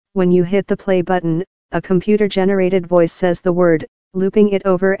When you hit the play button, a computer-generated voice says the word, looping it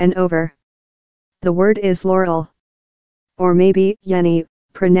over and over. The word is Laurel. Or maybe, Yanny,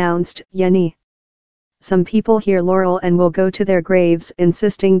 pronounced, Yanny. Some people hear Laurel and will go to their graves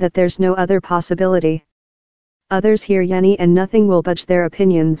insisting that there's no other possibility. Others hear Yanny and nothing will budge their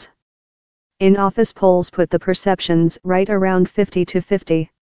opinions. In-office polls put the perceptions right around 50 to 50.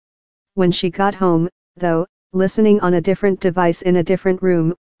 When she got home, though, listening on a different device in a different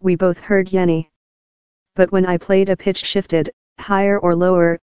room, we both heard Yanny. But when I played a pitch-shifted, higher or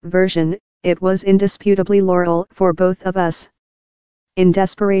lower, version, it was indisputably Laurel for both of us. In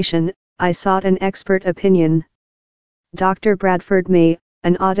desperation, I sought an expert opinion. Dr. Bradford May,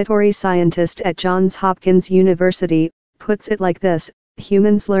 an auditory scientist at Johns Hopkins University, puts it like this: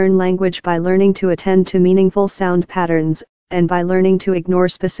 humans learn language by learning to attend to meaningful sound patterns, and by learning to ignore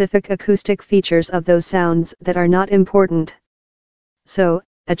specific acoustic features of those sounds that are not important. So,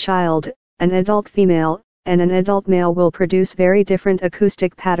 a child, an adult female, and an adult male will produce very different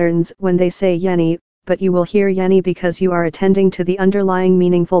acoustic patterns when they say Yanny, but you will hear Yanny because you are attending to the underlying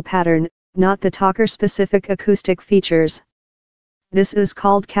meaningful pattern, not the talker-specific acoustic features. This is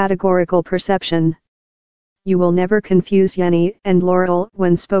called categorical perception. You will never confuse Yanny and Laurel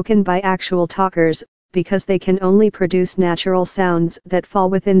when spoken by actual talkers, because they can only produce natural sounds that fall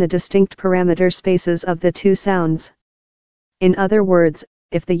within the distinct parameter spaces of the two sounds. In other words,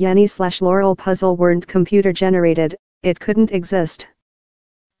 if the Yanny/Laurel puzzle weren't computer-generated, it couldn't exist.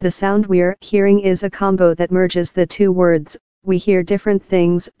 The sound we're hearing is a combo that merges the two words. We hear different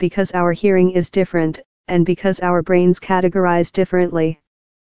things because our hearing is different, and because our brains categorize differently.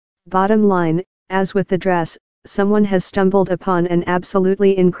 Bottom line, as with the dress, someone has stumbled upon an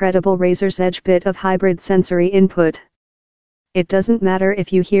absolutely incredible razor's edge bit of hybrid sensory input. It doesn't matter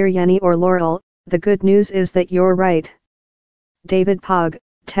if you hear Yanny or Laurel, the good news is that you're right. David Pogg,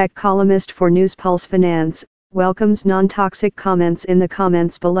 tech columnist for News Pulse Finance, welcomes non-toxic comments in the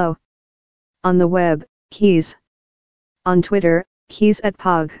comments below. On the web, he's. On Twitter, he's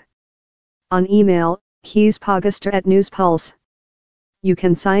 @Pogg. On email, he's poggister@newspulse. You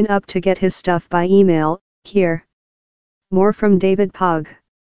can sign up to get his stuff by email, here. More from David Pogg.